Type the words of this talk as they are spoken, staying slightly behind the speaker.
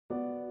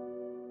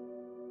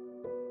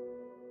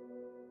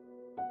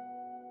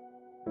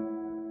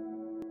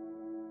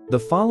The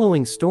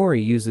following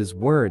story uses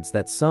words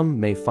that some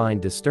may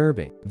find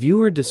disturbing.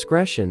 Viewer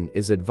discretion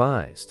is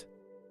advised.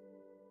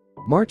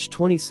 March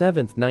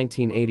 27,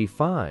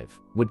 1985,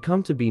 would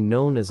come to be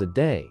known as a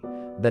day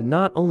that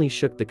not only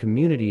shook the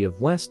community of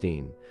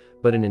Westdene,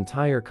 but an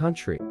entire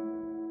country.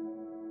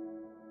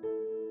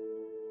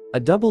 A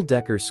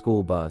double-decker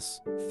school bus,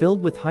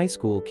 filled with high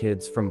school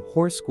kids from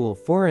School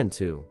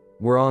Forentu,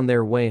 were on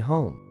their way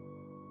home.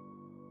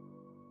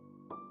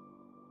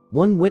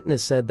 One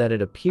witness said that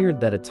it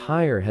appeared that a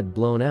tire had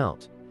blown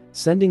out,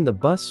 sending the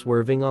bus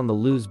swerving on the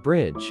Luz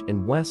Bridge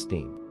in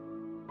Westdene.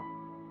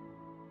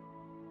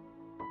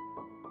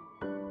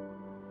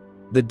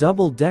 The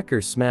double-decker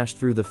smashed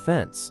through the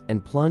fence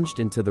and plunged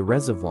into the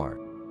reservoir.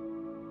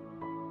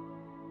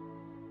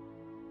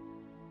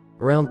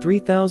 Around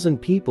 3,000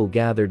 people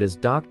gathered as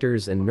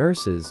doctors and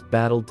nurses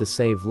battled to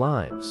save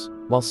lives,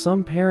 while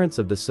some parents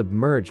of the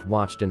submerged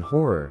watched in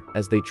horror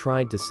as they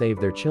tried to save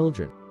their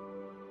children.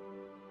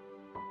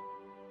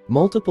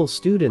 Multiple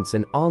students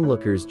and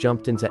onlookers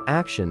jumped into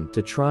action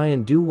to try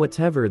and do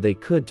whatever they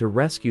could to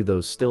rescue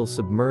those still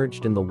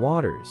submerged in the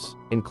waters,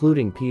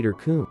 including Peter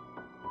Kuhn.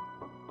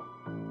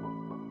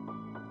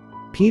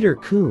 Peter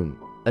Kuhn,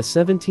 a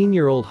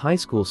 17-year-old high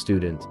school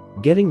student,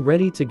 getting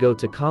ready to go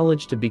to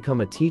college to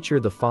become a teacher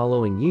the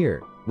following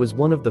year, was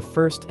one of the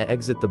first to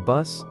exit the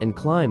bus and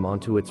climb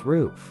onto its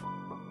roof.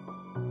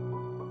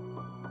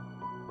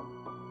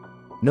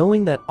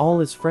 Knowing that all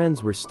his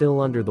friends were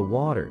still under the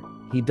water,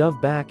 he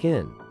dove back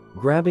in,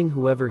 grabbing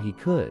whoever he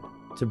could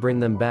to bring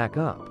them back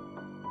up.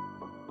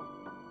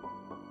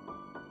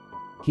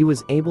 He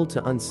was able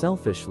to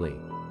unselfishly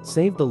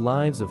save the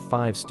lives of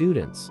 5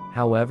 students.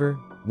 However,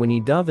 when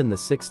he dove in the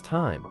 6th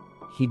time,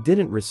 he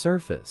didn't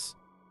resurface.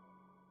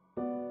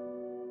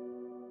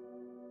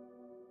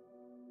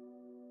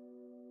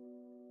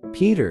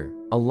 Peter,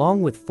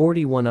 along with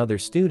 41 other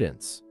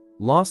students,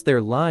 lost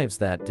their lives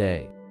that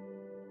day.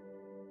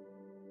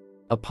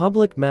 A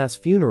public mass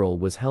funeral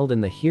was held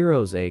in the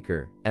Heroes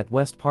Acre at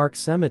West Park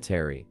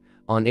Cemetery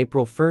on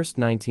April 1,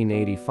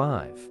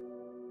 1985.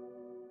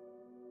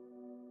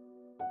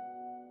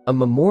 A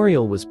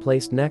memorial was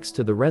placed next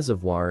to the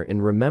reservoir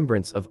in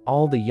remembrance of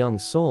all the young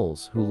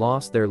souls who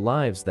lost their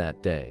lives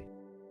that day.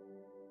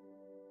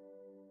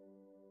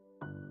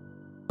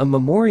 A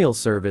memorial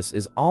service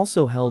is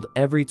also held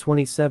every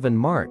 27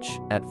 March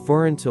at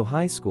Forentu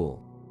High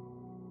School.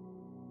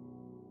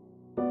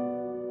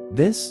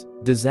 This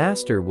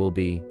disaster will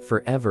be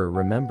forever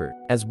remembered,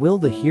 as will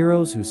the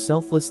heroes who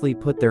selflessly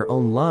put their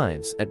own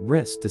lives at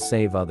risk to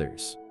save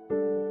others.